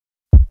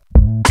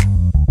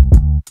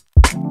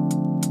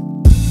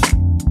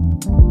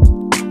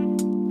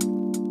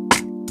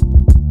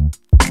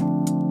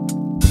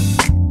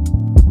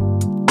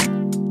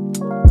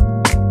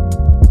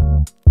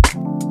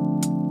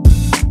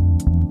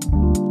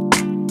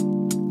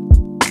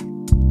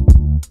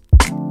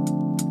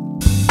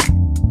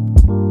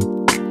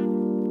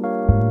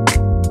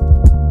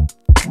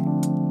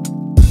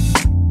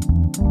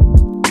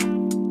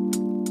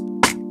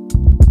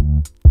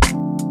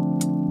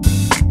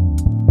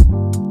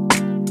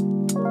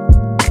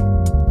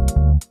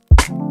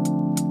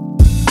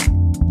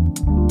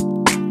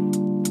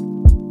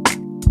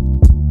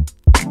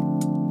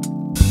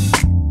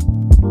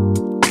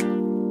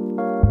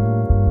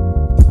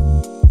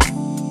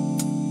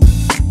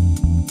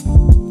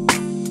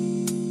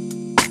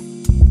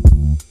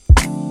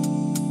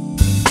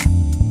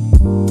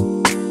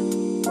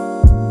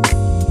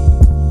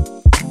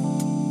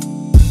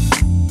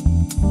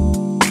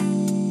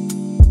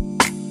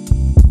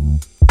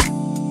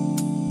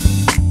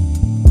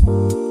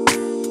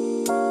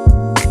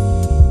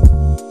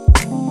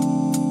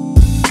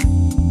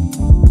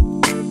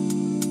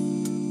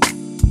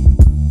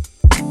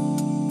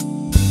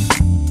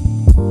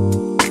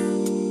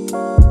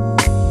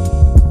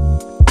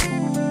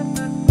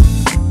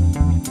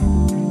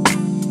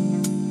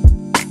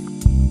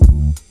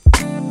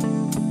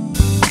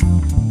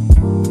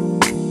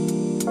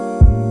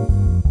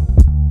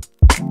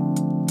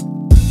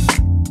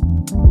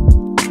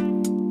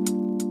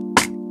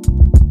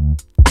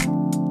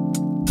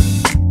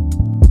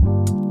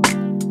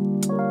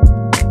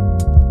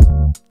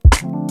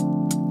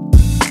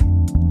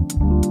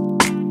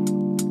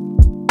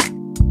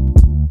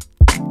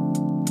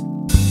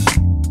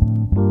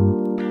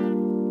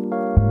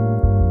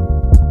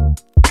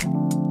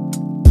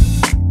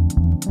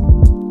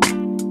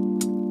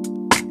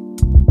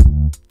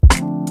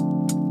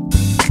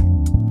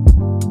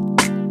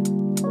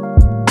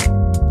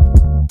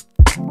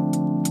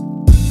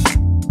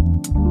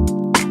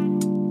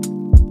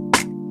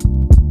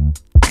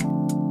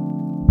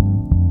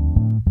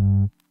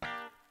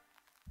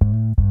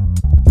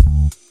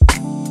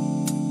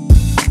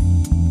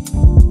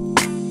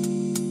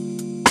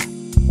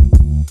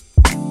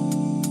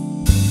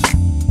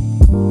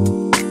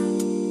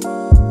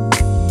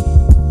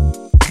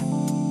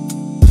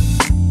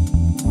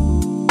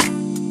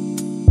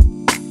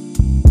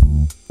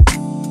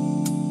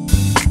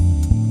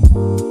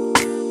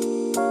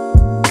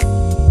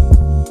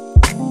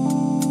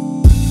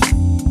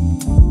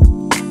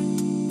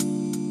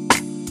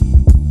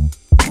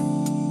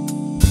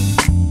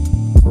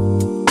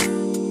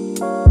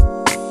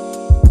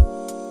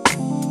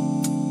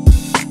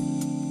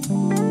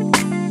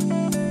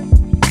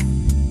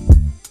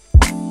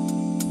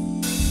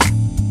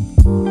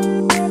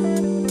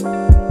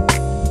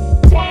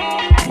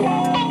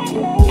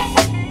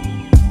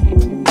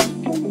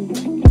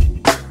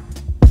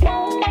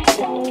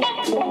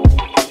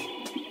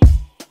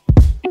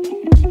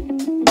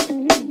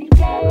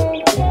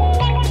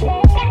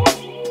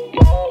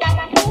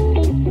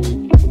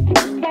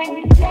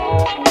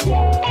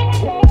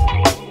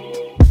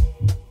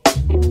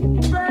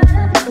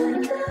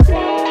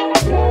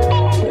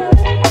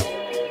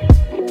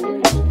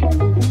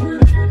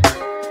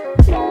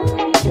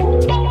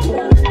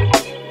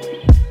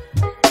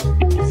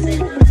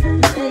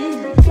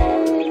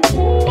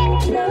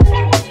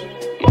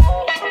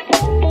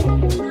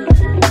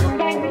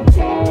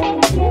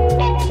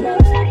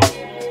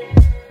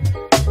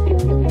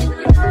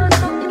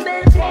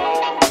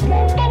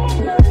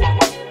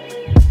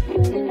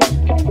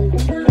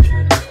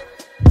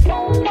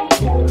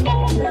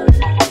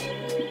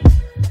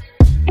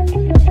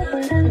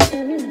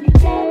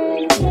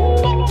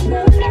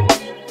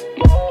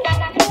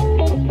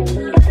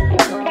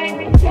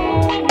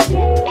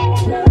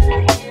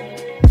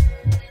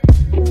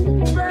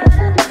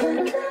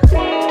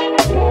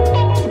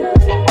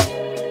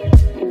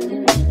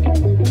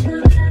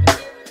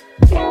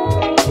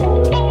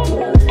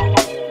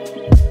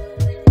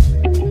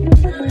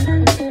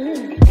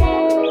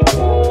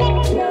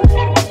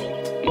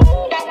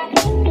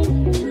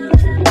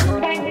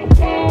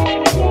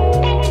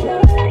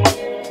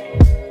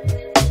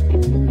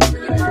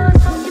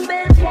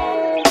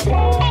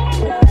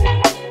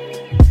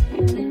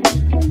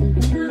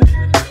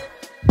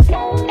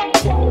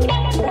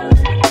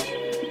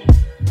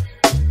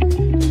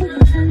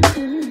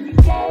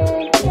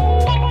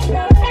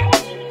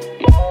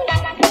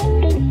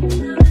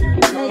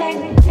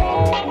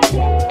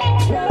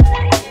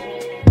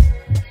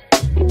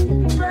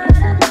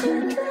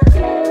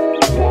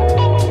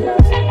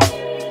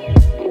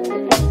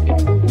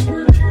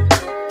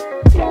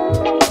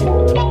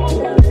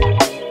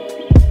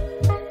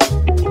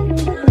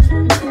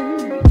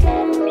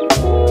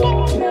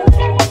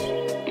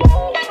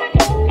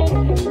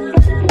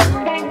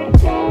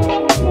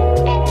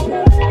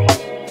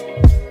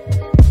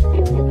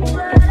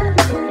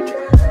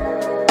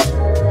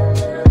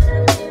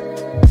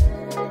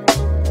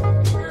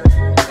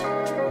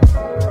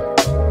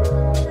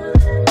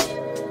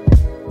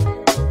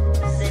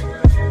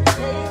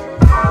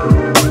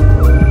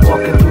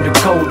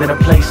a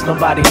place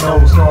nobody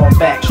knows. Going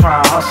back,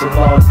 trying to hustle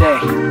all day.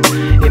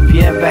 If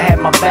you ever had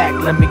my back,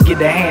 let me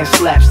get a hand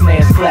slap,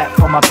 snares clap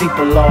for my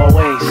people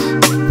always.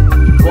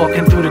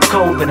 Walking through the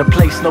cold in a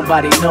place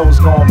nobody knows.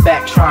 Going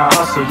back, trying to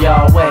hustle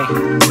y'all way.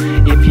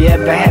 If you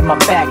ever had my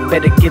back,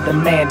 better give the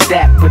man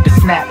dap with the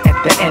snap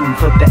at the end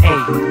for the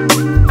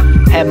A.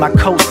 Had my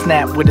coat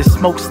snap with the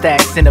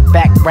smokestacks in the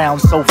background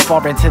so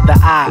far into the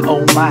eye,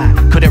 oh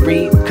my. Couldn't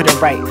read,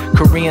 couldn't write,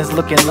 Koreans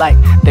looking like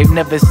they've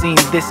never seen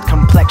this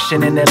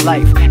complexion in their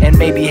life. And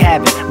maybe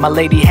haven't, my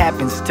lady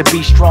happens to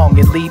be strong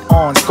and lead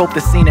on. Scope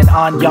the scene in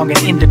An Young and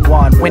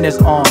Indiguan, winners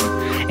on.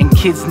 And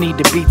kids need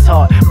to be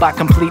taught by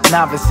complete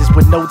novices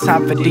with no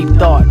time for deep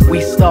thought.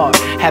 We start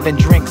having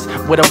drinks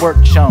with our work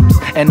chums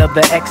and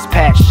other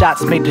expats.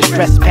 Shots made the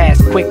stress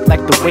pass quick like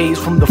the waves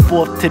from the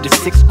 4th to the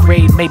 6th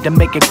grade. Made to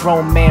make a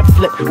grown man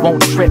flip,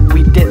 won't trip.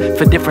 We dip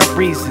for different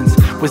reasons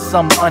with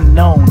some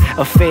unknown.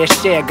 A fair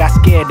share, got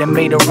scared and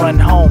made a run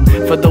home.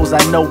 For those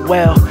I know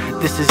well,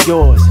 this is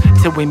yours.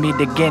 Till we meet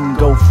again,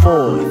 go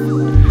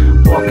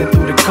forward. Walking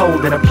through the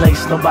cold in a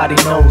place nobody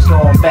knows.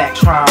 Going back,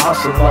 trying to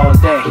hustle all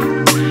day.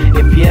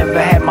 If you ever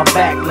had my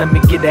back, let me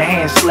get a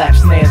hand slap,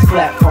 snares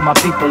clap for my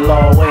people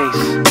always.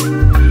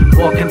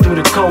 Walking through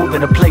the cold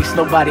in a place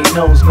nobody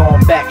knows.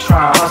 Going back,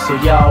 trying to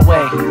hustle y'all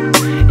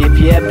way. If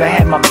you ever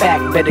had my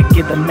back, better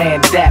give the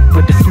man dap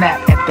with the snap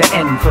at the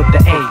end for the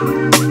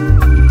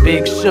A.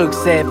 Big Shug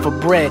said for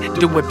bread,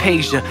 do it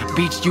pays ya.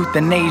 Beach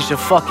euthanasia,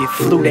 fuck it,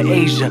 flew to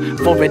Asia.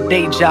 For a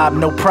day job,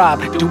 no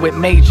prob, do it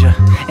major.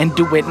 And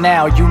do it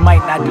now, you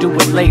might not do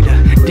it later.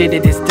 Did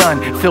it, it's done,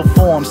 fill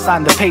forms,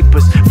 sign the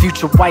papers.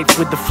 Future wife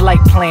with the flight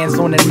plans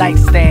on the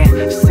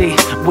nightstand. See,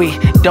 we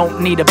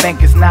don't need a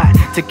banker's knot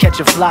to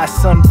catch a fly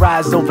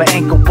sunrise over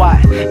Angkor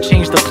Wat.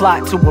 Change the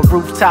plot to a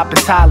rooftop in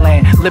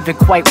Thailand. Living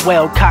quite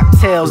well,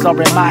 cocktails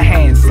are in my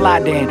hands.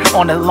 Slide in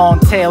on a long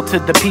tail to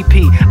the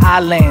PP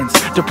Islands.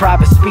 The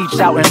private speech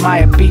out in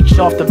Maya Beach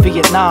off the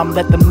Vietnam.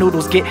 Let them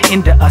noodles get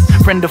into us.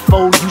 Friend or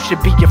foe, you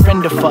should be your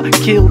friend of her.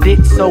 Killed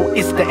it, so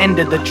it's the end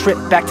of the trip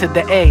back to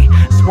the A.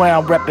 Swear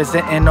I'm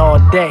representing all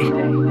day.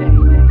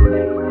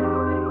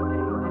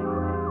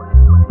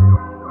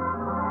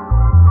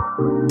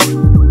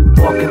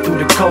 Walking through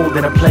the cold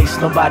in a place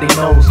nobody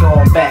knows.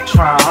 Going back,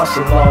 trying to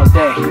hustle all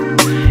day.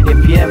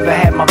 If you ever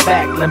had my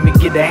back, let me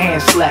get a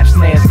hand slap,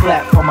 snares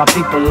clap for my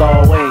people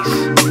always.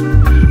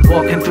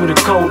 Walking through the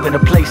cold in a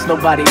place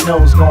nobody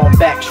knows. Going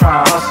back,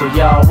 trying to hustle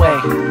y'all way.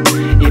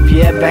 If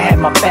you ever had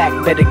my back,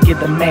 better give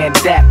the man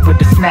dap with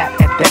the snap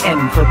at the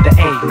end for the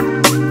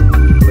A.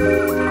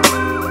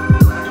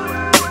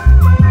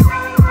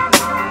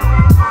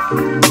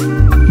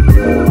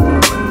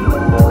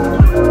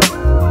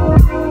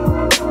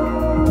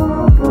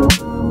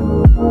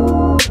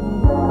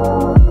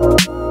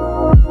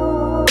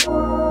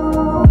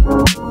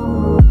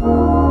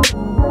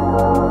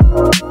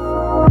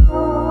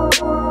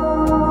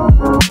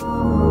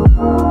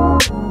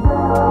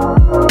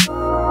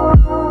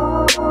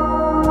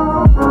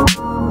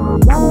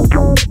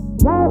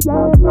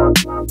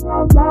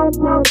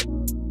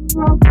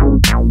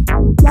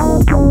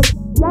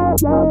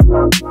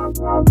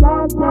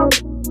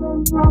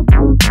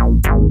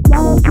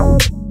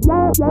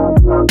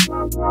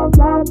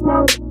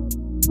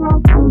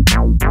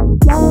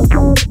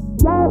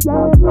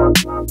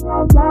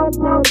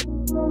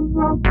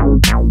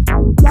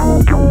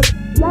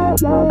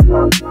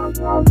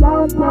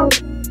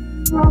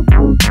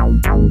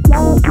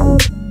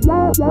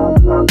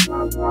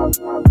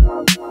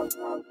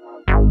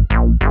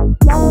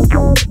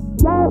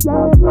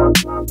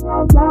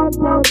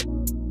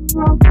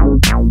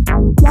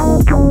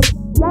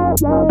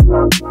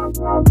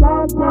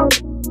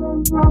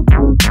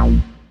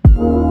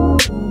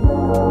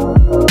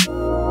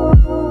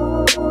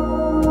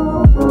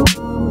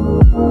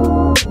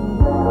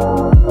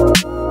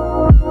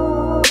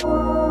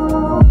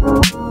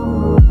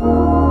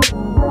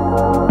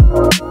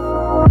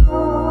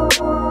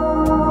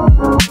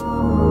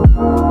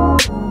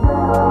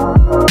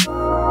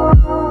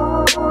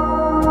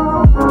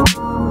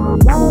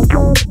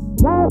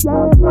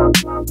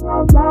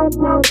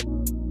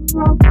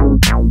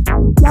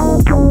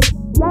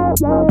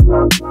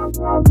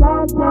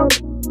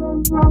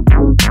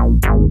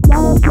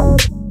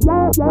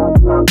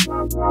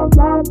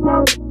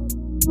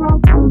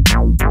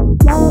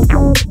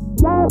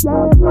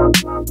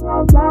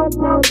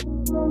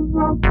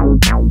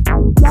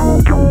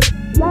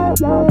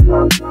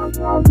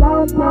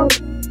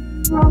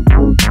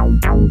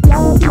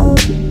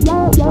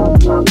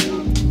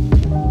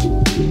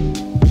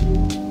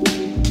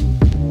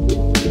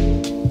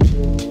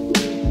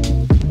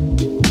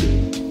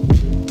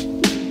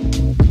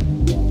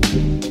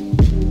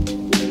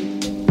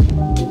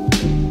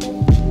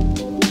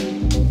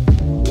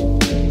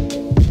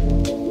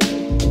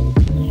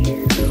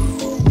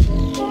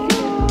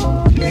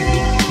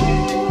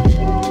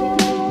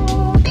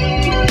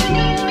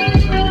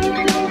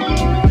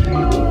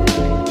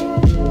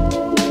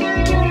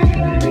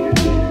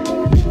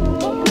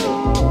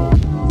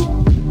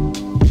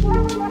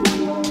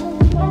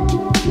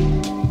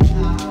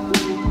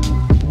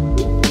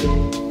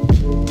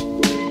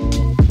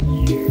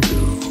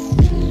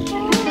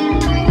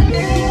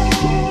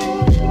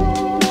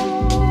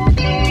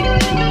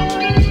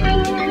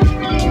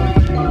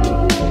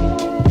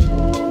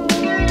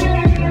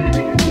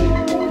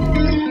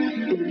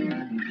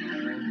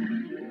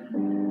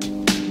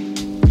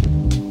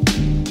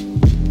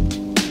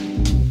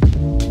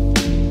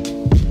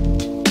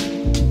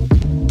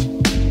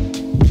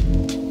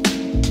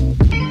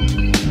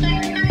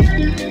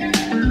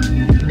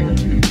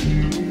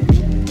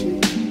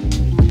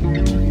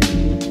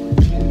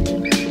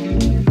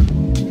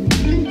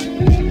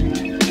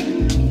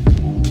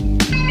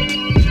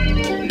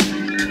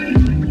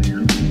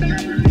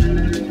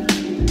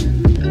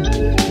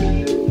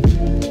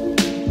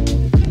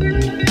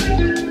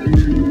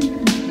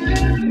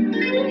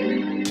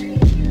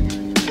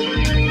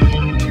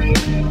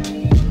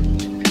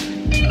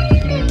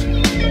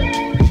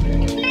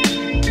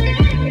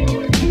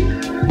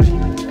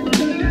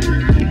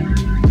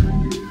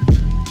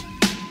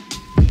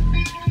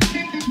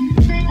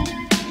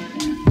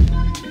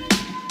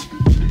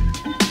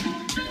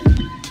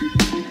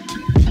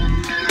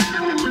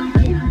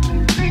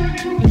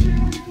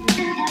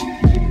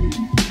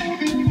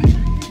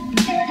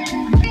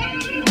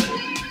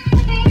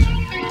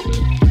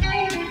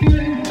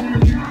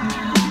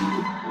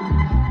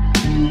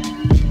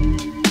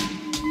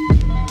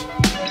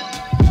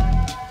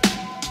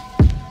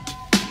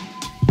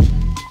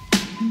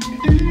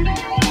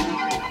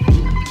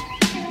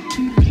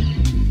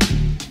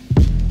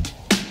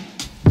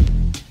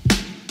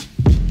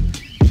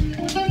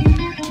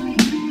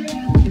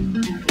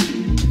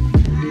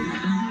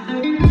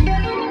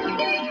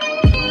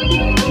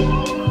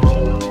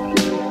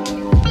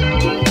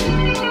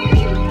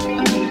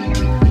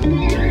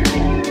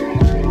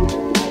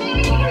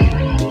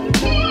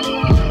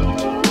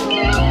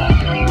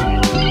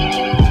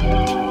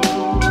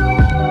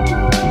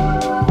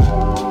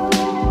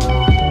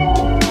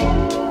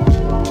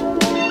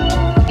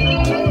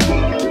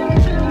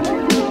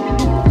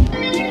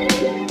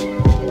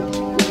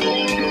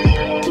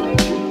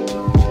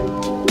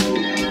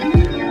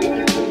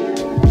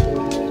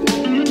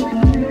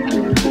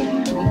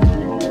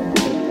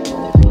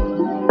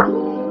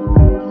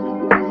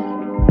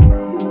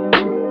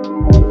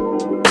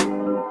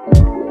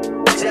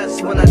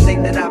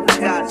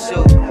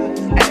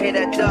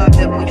 dub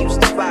that we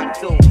used to rock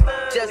to.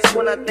 Just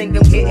when I think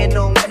I'm getting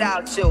on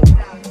without you,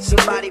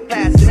 somebody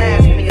passed and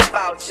asked me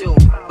about you.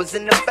 Was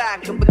in the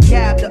back of a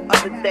cab the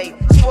other day.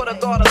 Swear to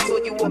God I saw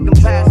you walking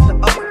past the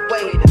other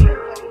way.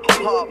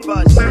 Heart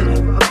rush,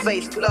 my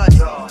face flush.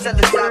 Tell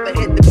the driver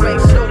hit the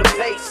brakes, slow the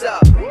pace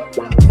up.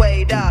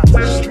 Wait up,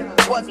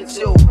 wasn't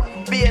you?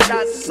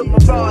 Realized some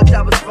mirage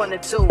I was running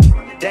to.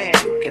 Damn,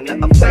 can the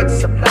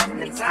effects of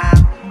love in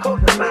time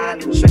cold the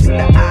mind and trick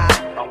the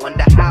eye? I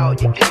wonder how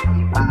you get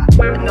by.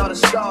 And all the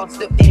stars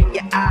still in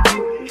your eye.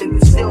 Think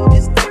you still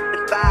just the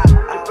vibe.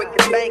 I break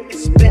the bank and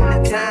spend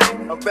the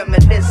time. I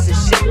reminisce and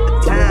shit the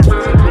time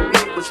when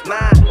you was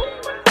mine.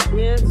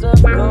 Years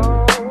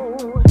ago,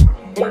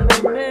 in the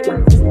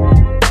midst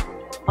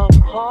of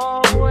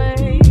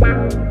hallway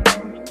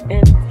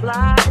and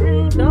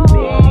sliding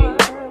door,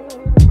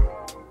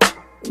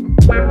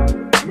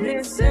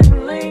 missing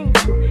link,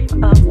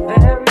 a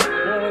very,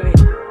 very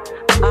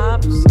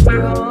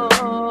obscure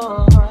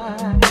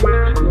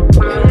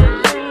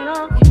vision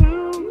of you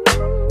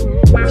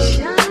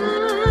shine,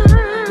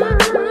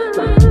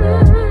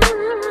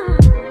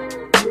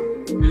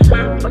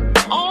 but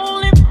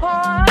only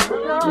for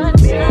your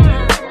time.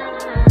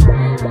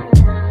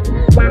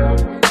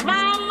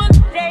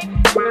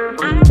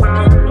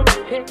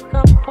 Pick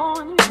up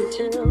on you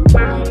till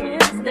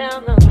years down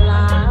the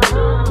line.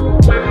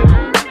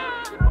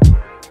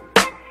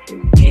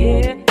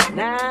 Here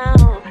now,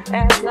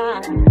 as I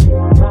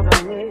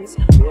reminisce,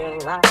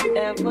 will I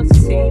ever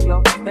see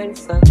your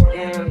face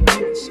again?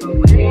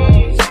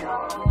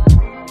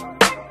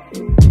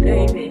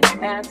 Baby,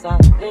 as I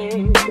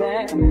think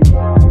back,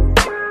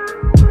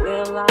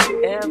 will I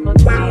ever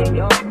see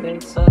your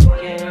face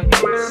again?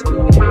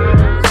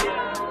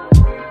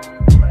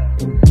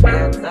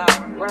 As I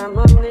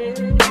reminisce,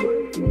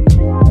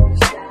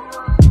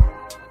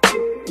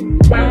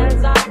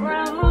 as I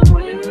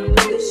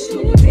reminisce,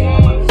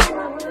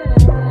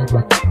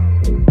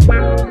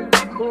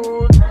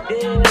 cool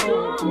deal,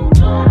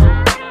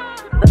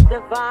 the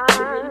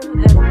divine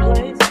has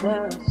placed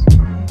us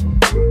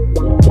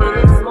in a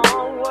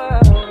small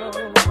world,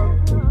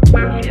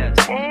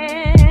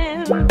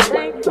 and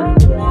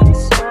thankfully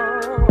so.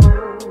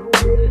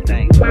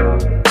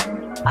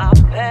 Our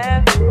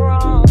path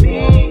brought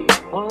me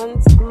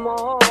once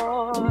more,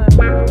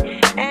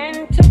 and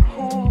to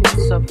whose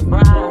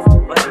surprise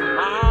but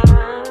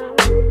mine,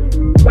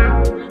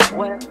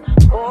 where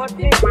for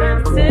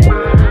defensive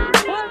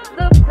was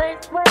the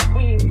place where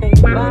we can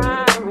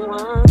find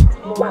once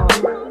more.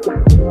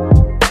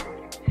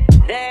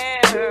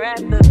 There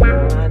at the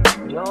front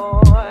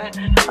door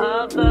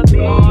of the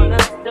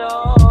corner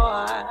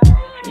store,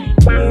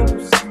 you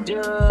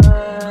stood.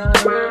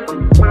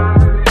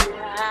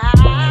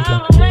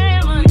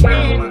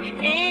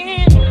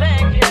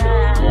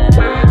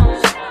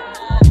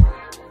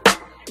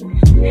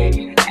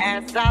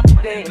 As I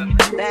think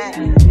back,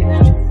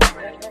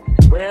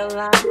 will I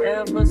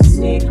ever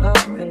see her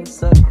face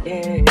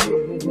again?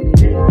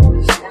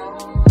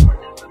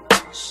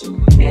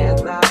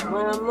 As I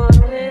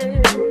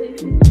reminisce,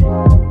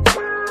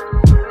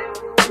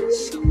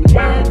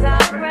 as I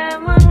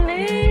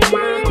reminisce,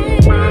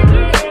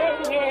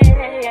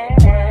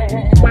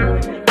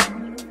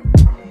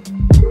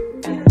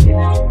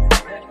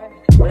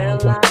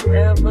 will I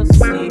ever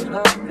see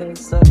her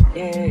face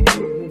again?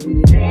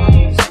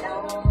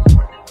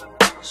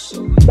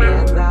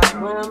 As I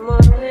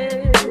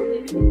reminisce,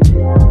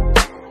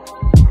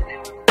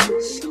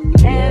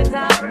 as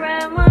I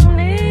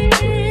reminisce,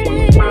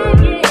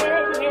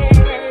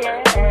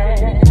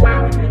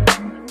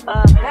 a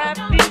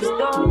happy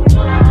story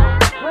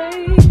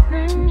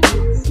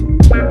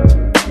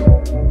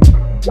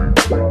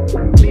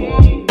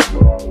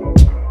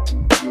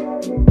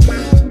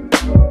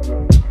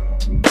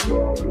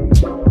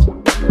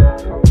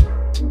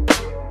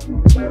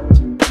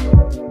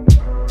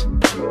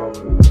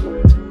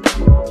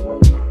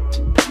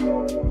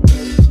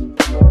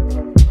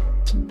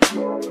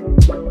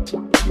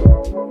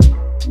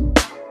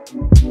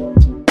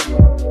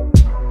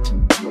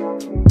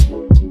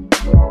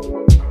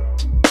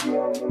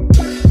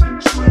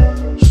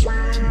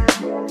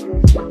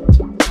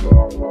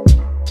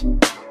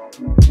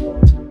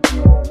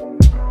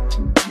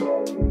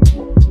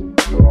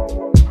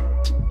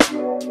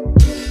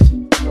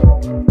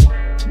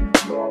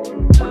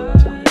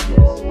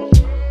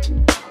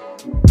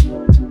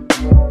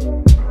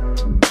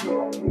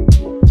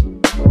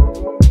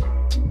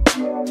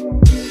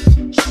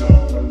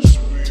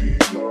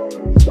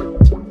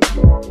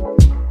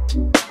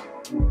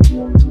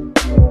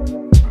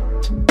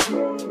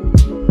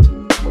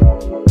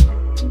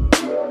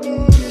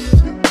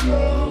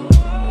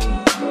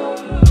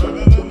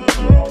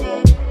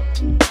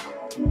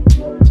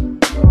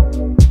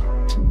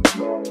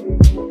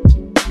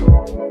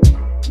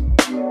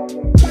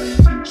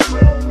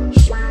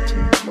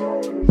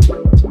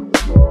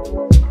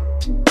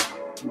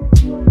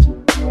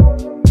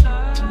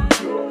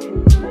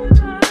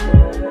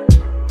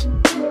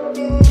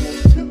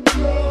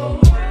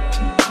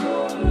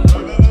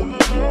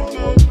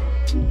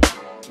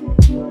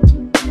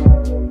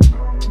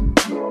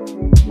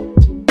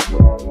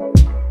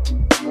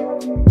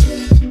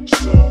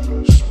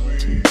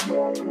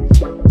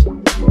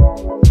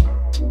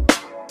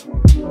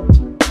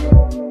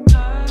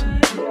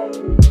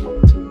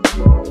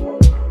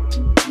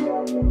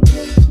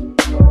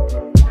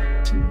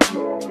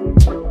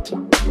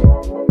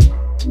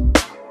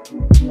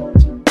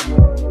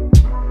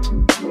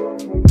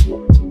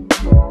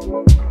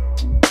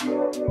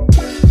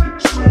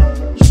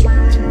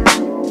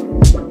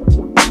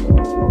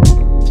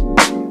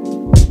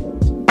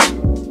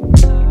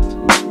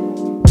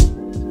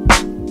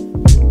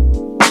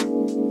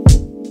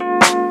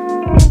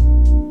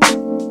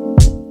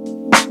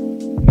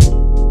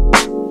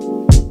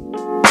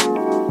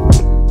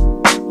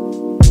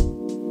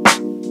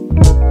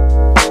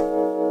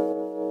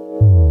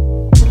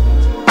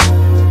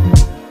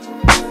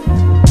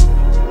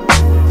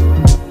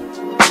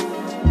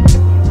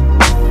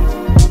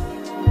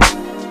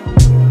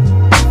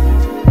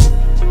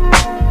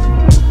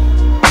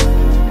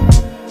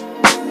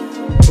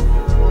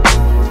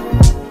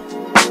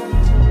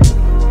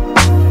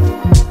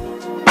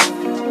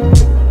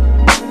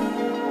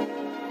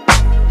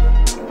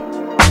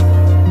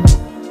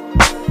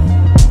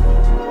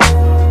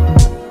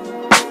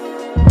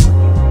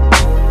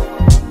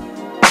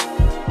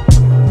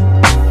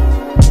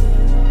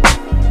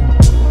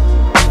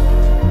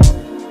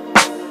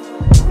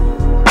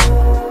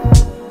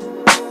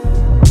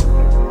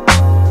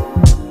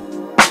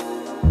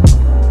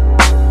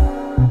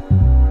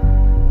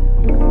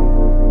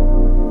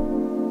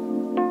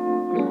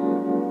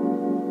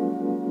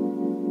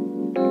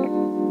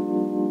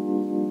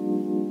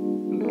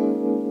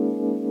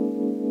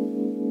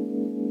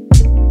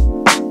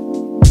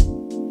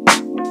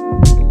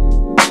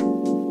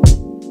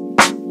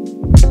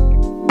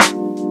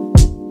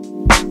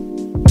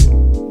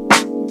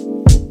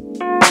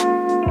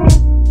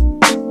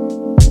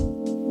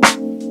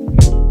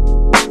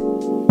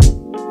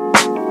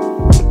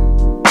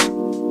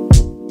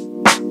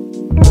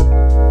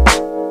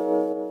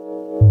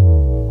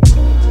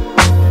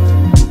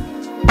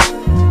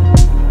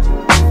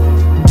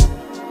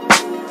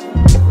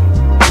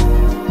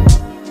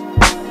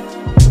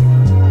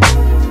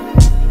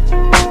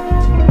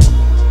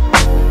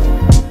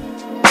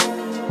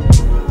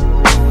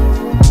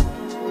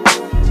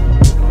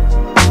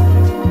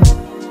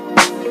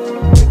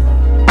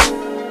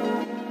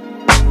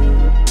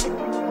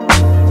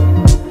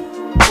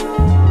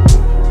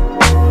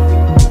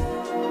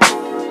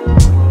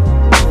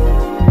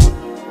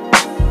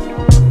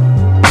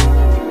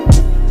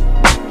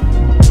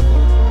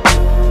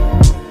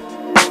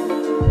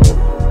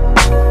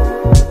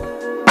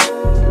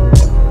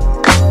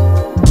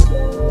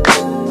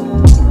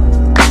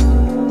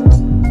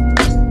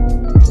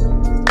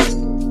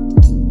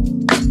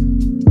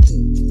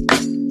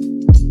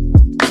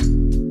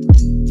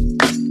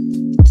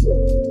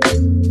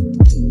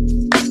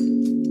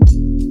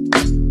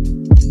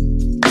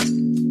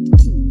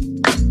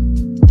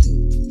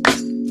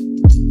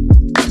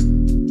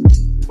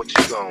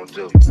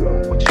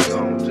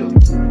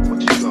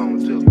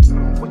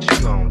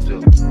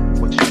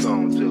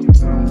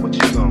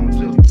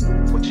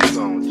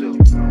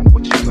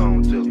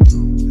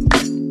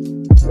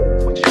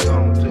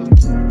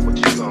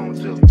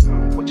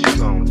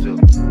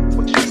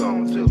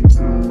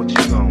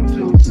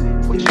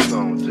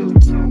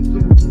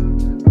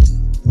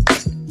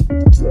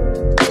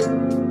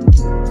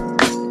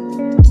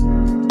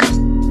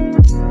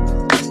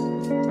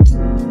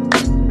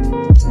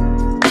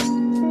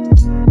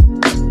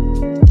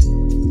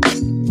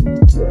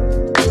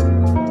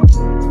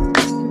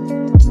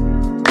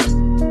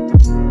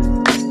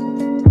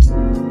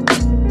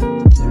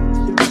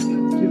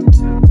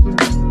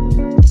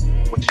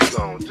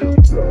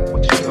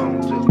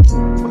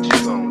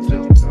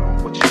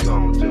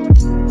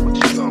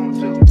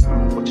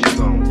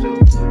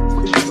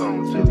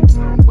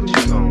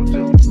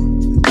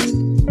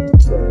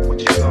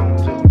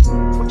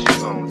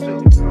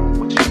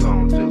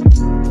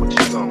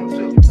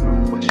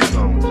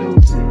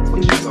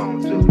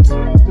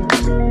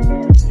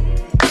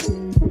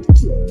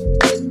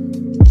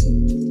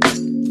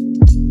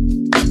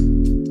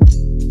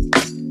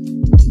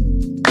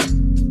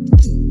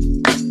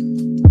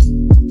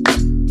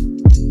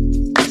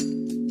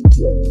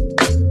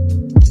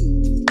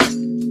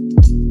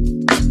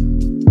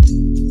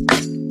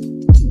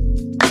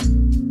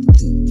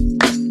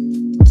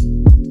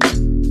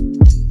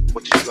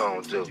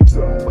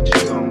What you